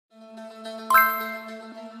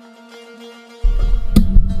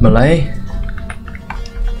Malay?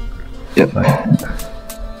 Yep. Right.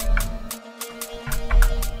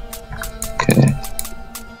 Okay.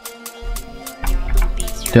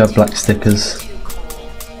 Do you have black stickers?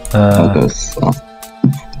 I'll go soft.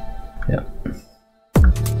 Yeah.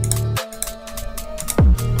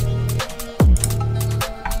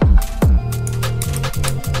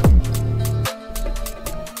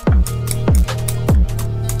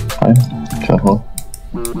 Hi, travel.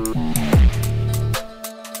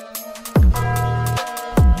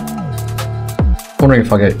 Wondering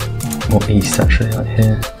if I go more east actually, like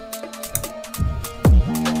here.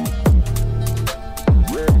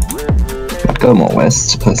 I'd go more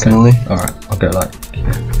west, personally. Okay. Alright, I'll go like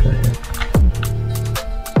here. Go here.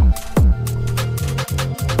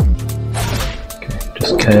 Okay,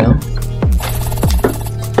 just KL.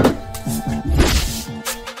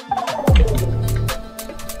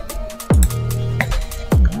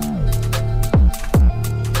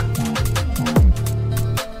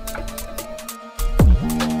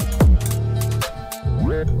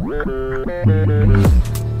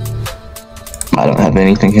 I don't have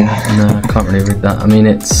anything here. No, I can't really read that. I mean,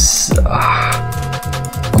 it's...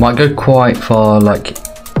 I might go quite far, like,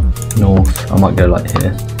 north. I might go, like,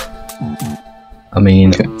 here. I mean,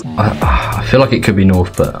 Okay. I feel like it could be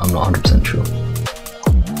north, but I'm not 100% sure.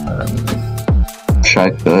 Should I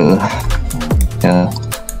go... Yeah.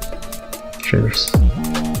 Cheers.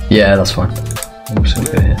 Yeah, that's fine. I'm just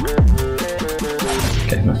gonna go here.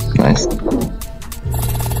 Okay, nice. Nice.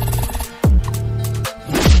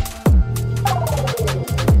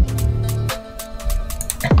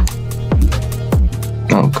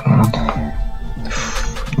 Oh god.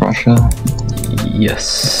 Russia?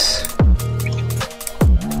 Yes.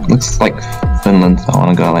 Looks like Finland, so I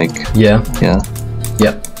wanna go like... Yeah. Yeah.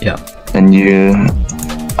 Yep. Yeah. And you...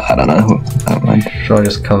 I don't know. I don't mind. Should I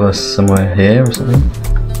just cover somewhere here or something?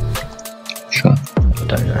 Sure. I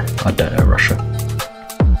don't know. I don't know Russia.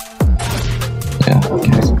 Yeah,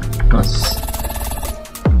 okay. Nice.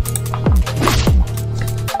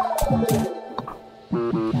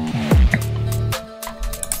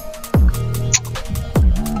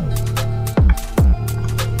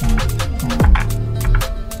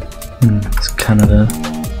 It's Canada.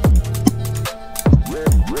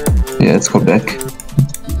 Yeah, it's Quebec.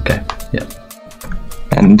 Okay, yeah.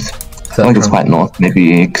 And I feel like it's quite north,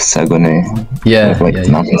 maybe Saguenay. Yeah, like yeah,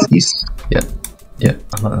 the mountains east. yeah, yeah,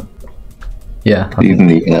 I like that. Yeah, I Even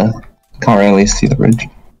the, can't really see the ridge,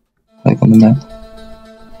 like on the map.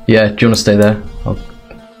 yeah, do you want to stay there?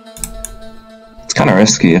 It's kind of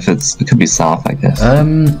risky if it could be south, I guess.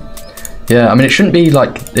 Yeah, I mean, it shouldn't be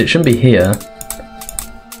like, it shouldn't be here.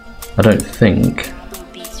 I don't think.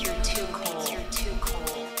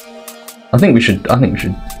 I think we should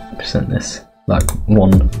present this. Like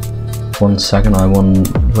one Saguenay, one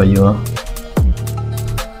where you are.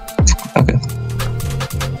 Okay.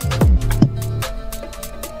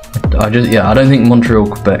 I don't think Montreal,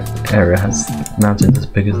 Quebec area has mountains as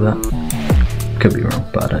big as that. Could be wrong,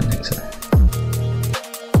 but I don't think so.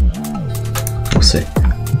 We'll see.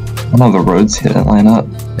 One of the roads here don't line up.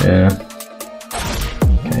 Yeah.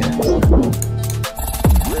 Okay.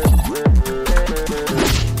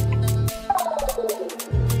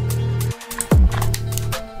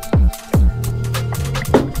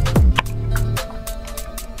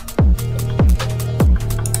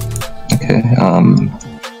 Okay,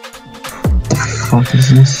 the fuck is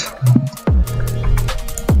this?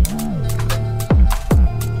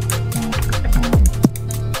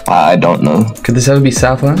 I don't know. Could this ever be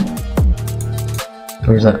Southland?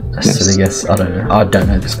 Or is that a Yes. silly guess? I don't know. I don't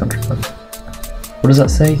know this country. What does that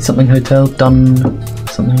say? Something hotel?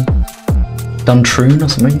 Something? Duntroon or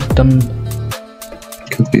something?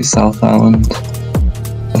 Could be South Island.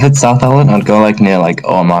 If it's South Island, I'd go like near like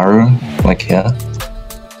Oamaru, like here.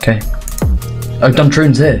 Okay. Oh,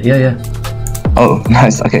 Duntroon's here. Yeah, yeah. Oh,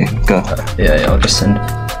 nice. Okay, go. Yeah, I'll just send.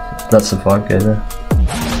 That's the 5K there.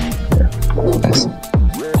 Yeah. Nice.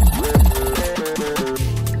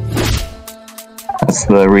 That's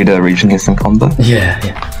the Reader region Houston combo. Yeah,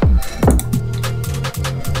 yeah.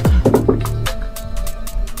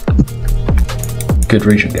 Good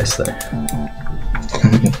region guess though.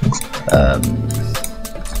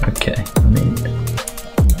 Okay, I mean,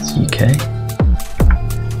 it's UK.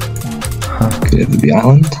 Huh. Could it be the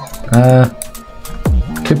island?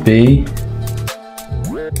 Could be.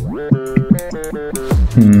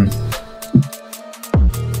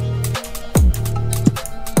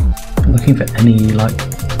 I'm looking for any, like,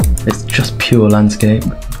 it's just pure landscape.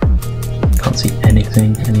 Can't see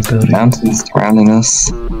anything, any buildings. Mountains surrounding us.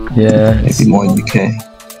 Yeah. Maybe more UK.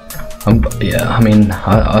 Yeah, I mean,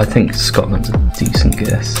 I think Scotland's a decent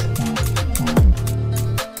guess.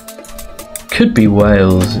 Could be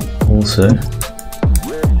Wales also.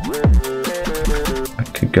 I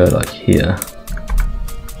could go like here.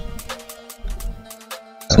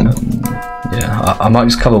 Yeah, I might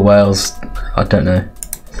just cover Wales. I don't know.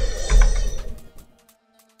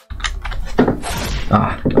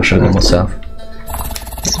 I should have gone more south.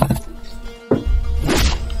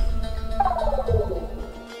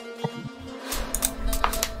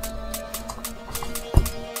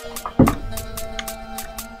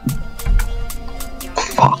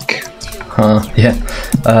 Yeah.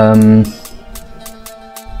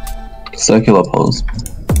 Circular poles.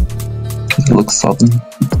 It looks southern.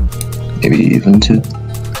 Maybe even too.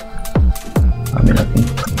 I mean, I can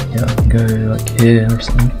go like here or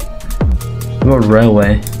something. We've got a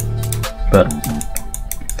railway, but I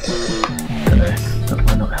don't know. That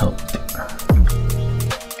might not help.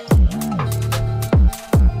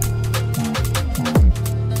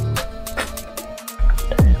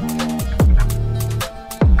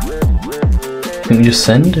 Can you just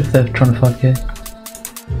send if they're trying to 5k?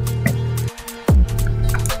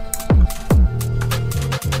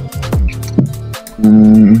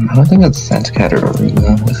 I don't think it's Santa category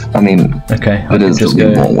though. I mean, okay, it is just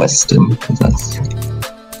more western because that's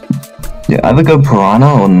either go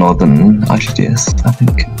Piranha or northern RGDS, I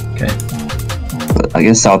think. Okay. But I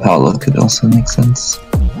guess Sao Paulo could also make sense.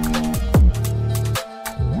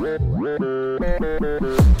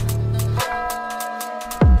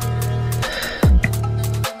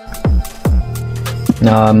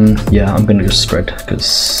 Yeah, I'm gonna just spread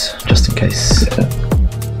because just in case. Yeah.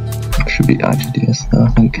 Should be RGDS though, I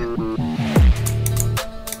think.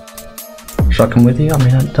 Should I come with you? I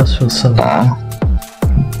mean, it does feel so. I'll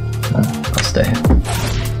stay here.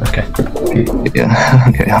 Okay. Yeah.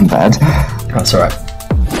 Okay, I'm bad. That's alright.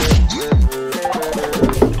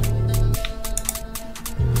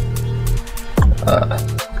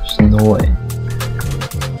 Just Norway.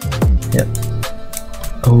 Yep.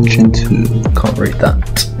 Oh, can't read that.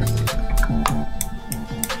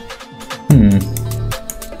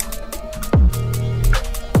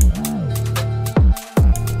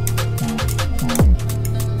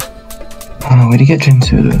 Where do you get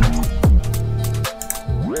into?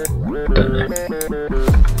 Don't know.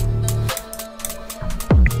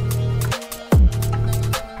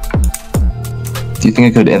 Do you think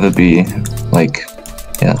it could ever be like,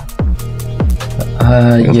 yeah?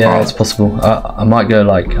 Yeah, it's possible. I might go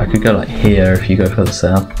like, I could go like here if you go further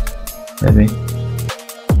south, maybe.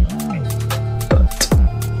 But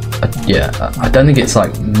yeah, I don't think it's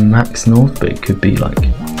like max north, but it could be like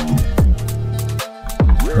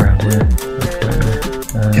around here.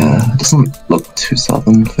 Yeah, it doesn't look too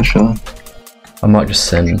southern for sure. I might just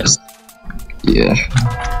send. Yeah.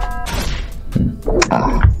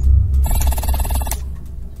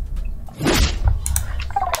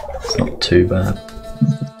 It's not too bad.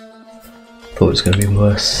 Thought it was going to be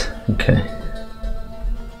worse. Okay.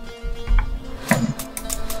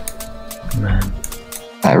 Man.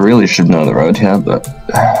 I really should know the road here, but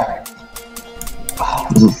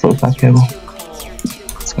this is so bad cable.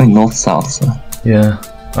 It's going north-south, so. Yeah,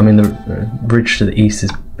 I mean the bridge to the east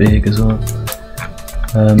is big as well.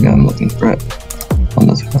 Yeah, I'm looking for it on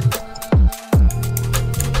this road.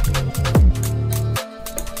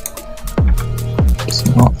 It's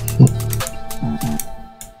not fit.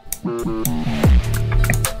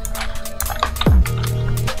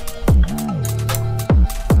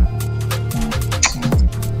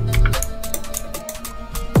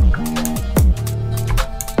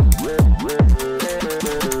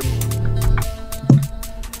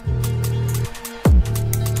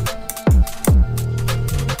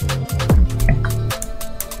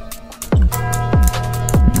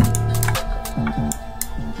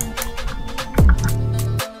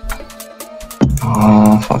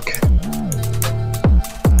 Fuck.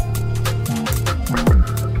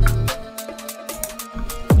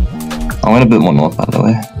 I went a bit more north, by the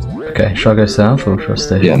way. Okay, should I go south or should I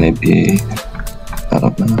stay? Yeah, maybe that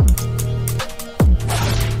up now.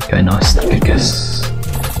 Okay, nice. Good guess.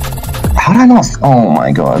 How did I not? Oh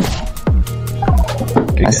my god.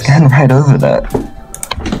 Good I guess. scanned right over that.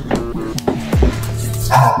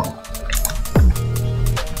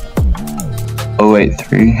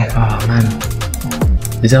 083. Oh man.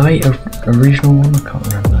 Is 08 a regional one? I can't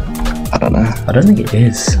remember. I don't know. I don't think it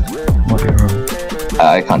is. Might be wrong.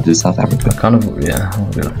 I can't do South Africa. I kind of, yeah,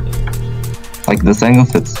 I'll be like this angle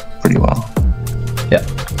fits pretty well. Yeah.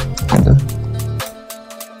 Kinda.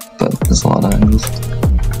 But there's a lot of angles.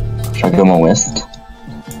 Should I go more west?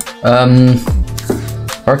 I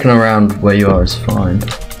reckon around where you are is fine.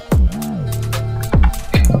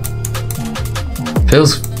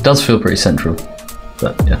 Does feel pretty central,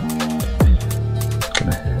 but yeah.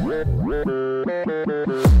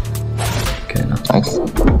 Okay, now. Nice.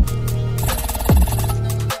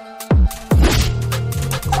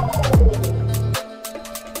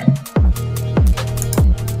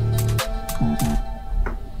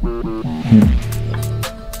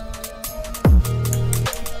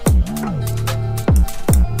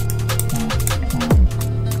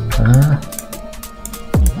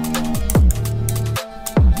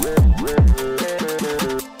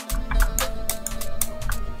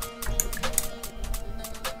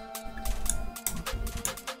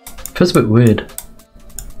 Feels a bit weird.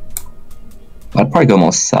 I'd probably go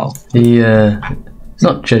more south. Yeah, it's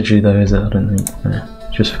not Jeju though, is it? I don't think. No,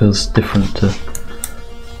 it just feels different to.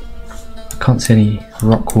 I can't see any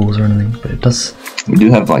rock walls or anything, but it does. We do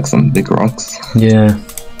have like some big rocks. Yeah.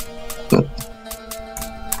 But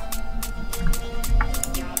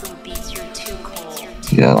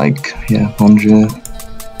yeah, like yeah, 100.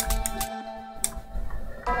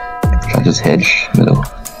 Should I just hedge middle?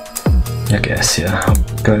 I guess, yeah, I'll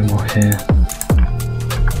go more here.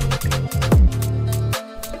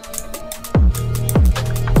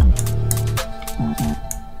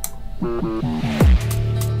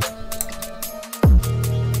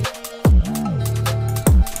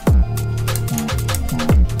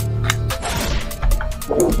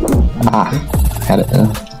 Ah, had it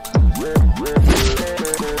there.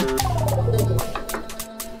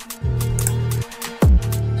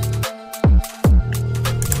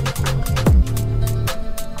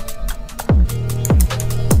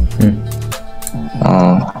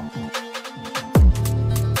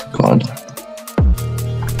 God.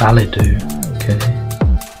 Baladu, okay.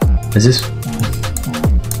 Is this...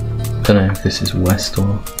 I don't know if this is west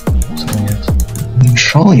or something else.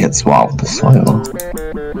 Surely it's wild, the soil.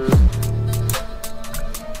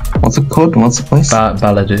 What's it called? What's the place?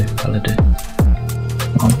 Baladu.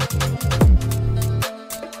 Oh.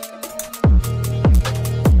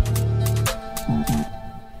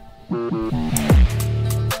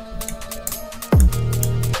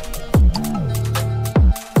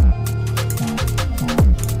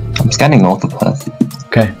 I'm scanning north of Perth.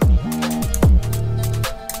 Okay.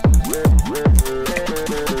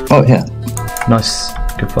 Oh yeah. Nice.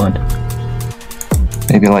 Good find.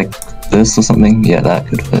 Maybe like this or something? Yeah, that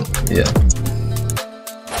could fit. Yeah.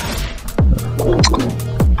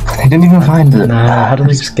 I didn't even find it. Nah, how do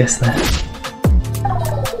they just guess that?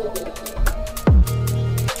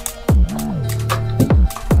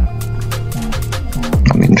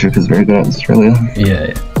 I mean, Trip is very good at Australia.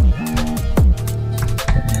 Yeah.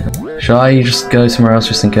 Shall I just go somewhere else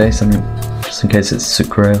just in case? I mean, just in case it's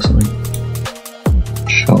Sucre or something.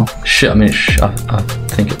 Sure. Shit, I mean, I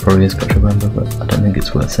think it probably is Cochabamba, but I don't think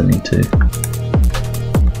it's worth sending to.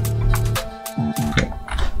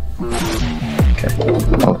 Okay.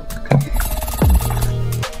 Oh, okay.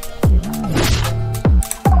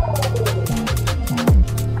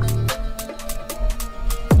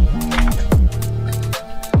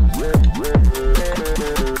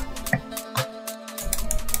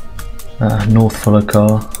 North follow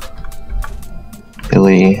car.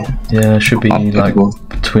 Billy. Yeah, it should be like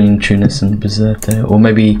between Tunis and Bizerte, or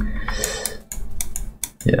maybe.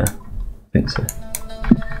 Yeah, I think so.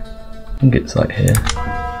 I think it's like here.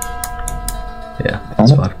 Yeah,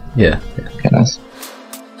 that's 5. Yeah. Okay, nice.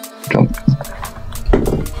 Jump.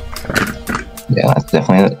 Yeah, that's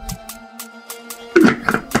definitely it.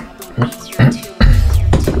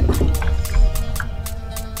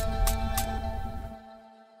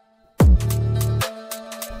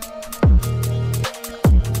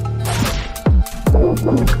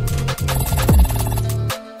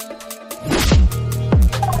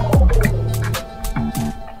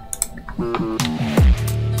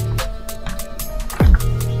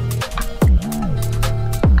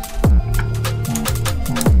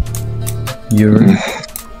 Europe.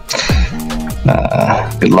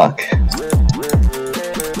 Good luck.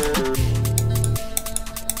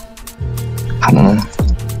 I don't know.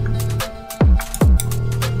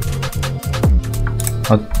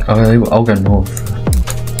 I'll go north.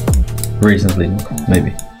 Reasonably north,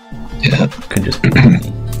 maybe. Yeah. Could just be.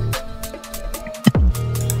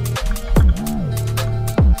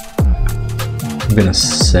 I'm gonna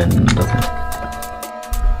send, I think.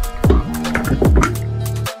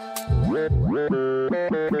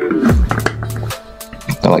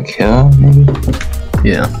 Like here, maybe?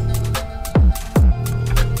 Yeah.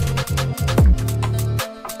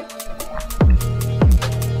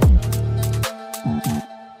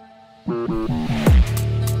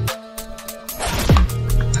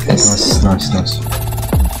 Yes. Nice.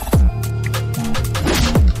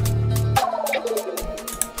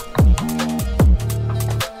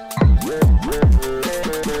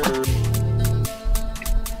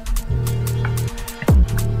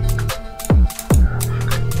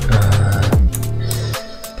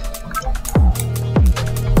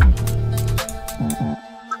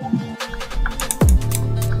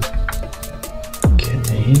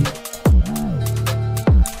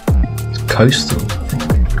 coastal, I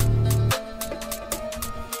think.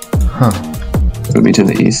 Huh. It would be to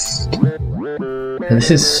the east. Yeah, this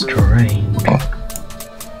is strange. Oh,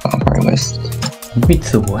 very west. Maybe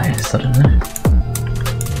to the west, I don't know.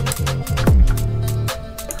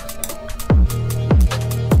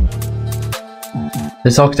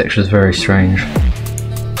 This architecture is very strange. I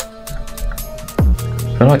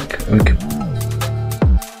feel like we could...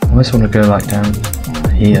 I almost want to go like down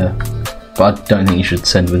here, but I don't think you should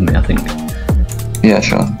send with me, I think. Yeah,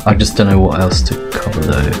 sure. I just don't know what else to cover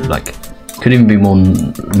though, like, could even be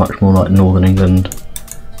much more like Northern England.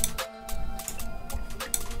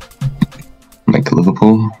 Like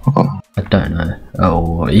Liverpool? Or... I don't know. Oh,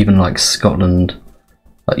 or even like Scotland,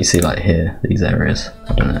 like you see like here, these areas.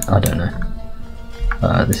 I don't know.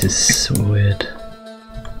 This is weird.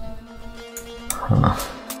 Huh.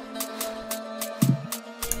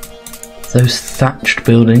 Those thatched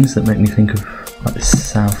buildings that make me think of like the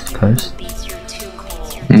south coast.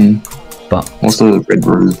 But also the red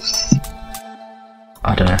roofs.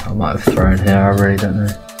 I don't know, I might have thrown here, I really don't know.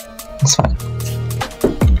 That's fine.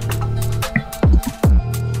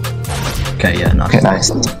 Okay, yeah, nice. Okay,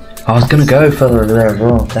 nice. I was gonna go further over there as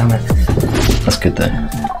well, damn it. That's good though.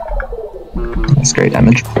 That's great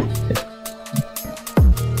damage.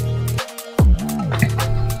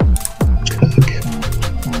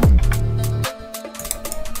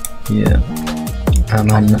 Yeah.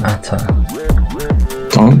 Amanata.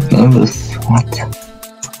 Don't know this. What?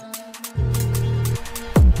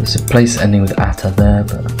 There's a place ending with Atta there,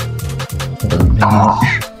 but that doesn't mean much.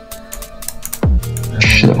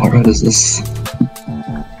 Shit, what road is this?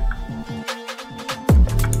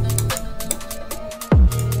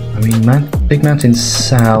 I mean, big mountain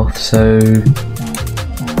south, so...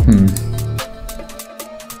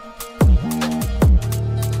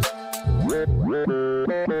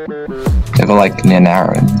 They go like near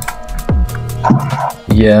Narrow.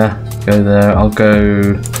 Yeah, go there. I'll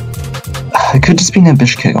go... It could just be near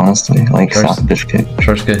Bishkek, honestly. Like south of Bishkek. Should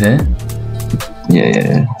I just go here?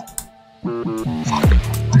 Yeah. Fuck.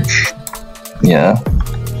 Yeah.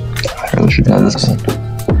 I really should know this one.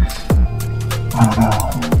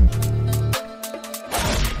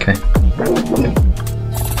 Okay.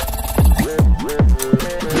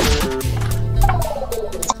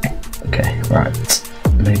 Okay, right.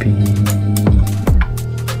 Maybe...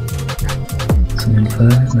 some info?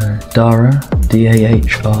 No. Dara?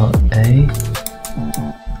 D-A-H-R-A?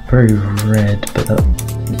 Very red, but that...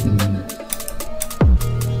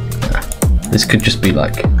 Nah. This could just be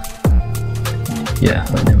like... Yeah,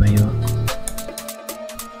 I know where you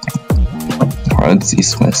are. Roads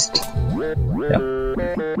east-west. Yep.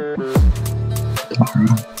 Dara.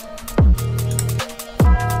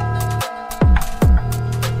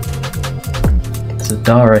 There's a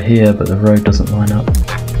Dara here, but the road doesn't line up.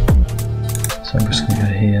 So I'm just gonna go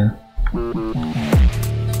here.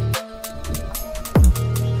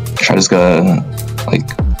 Should I just go, like...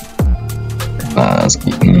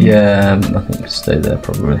 yeah, I think stay there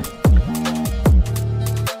probably.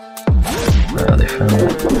 They found it.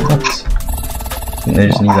 What? I think they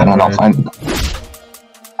just need that road.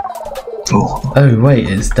 Oh wait,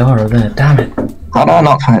 it's Dara there, damn it! How do I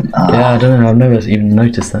not find... Yeah, I don't know, I've never even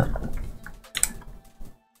noticed that.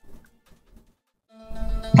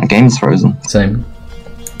 My game's frozen. Same.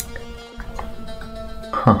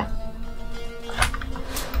 Huh.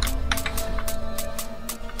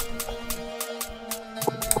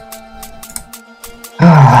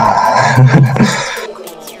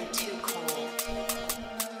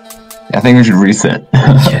 I think we should reset.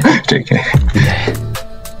 Yeah. JK. Yeah.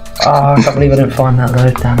 Oh, I can't believe I didn't find that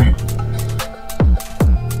road, damn it.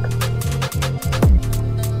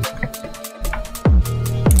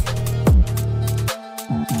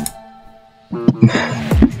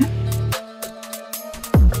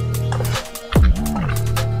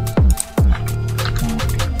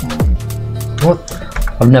 What?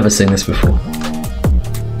 I've never seen this before.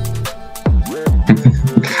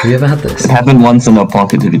 Have you ever had this? It happened once in a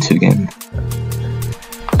Pocket TV2 game.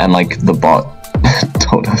 And like the bot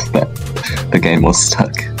told us that the game was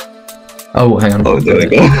stuck. Oh, hang on. Oh, there we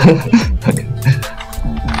go. Okay.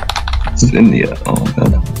 It's in the oh my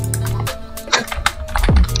god.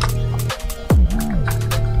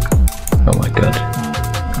 Oh my god.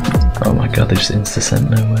 Oh my god, they just insta-sent,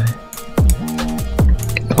 no way.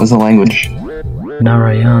 What was the language?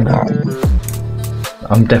 Narayana.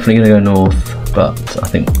 I'm definitely gonna go north, but I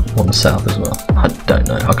think one south as well. I don't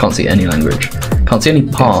know. I can't see any language. Can't see any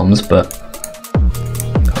palms, but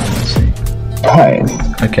can't even see.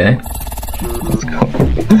 Nice. Okay. Let's go.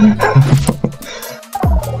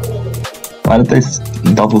 Why did they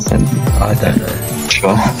double send? I don't know.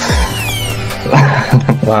 Sure.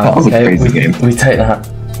 Wow, That was a okay, crazy game. we take that.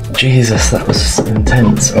 Jesus, that was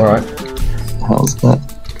intense. Alright. How's that?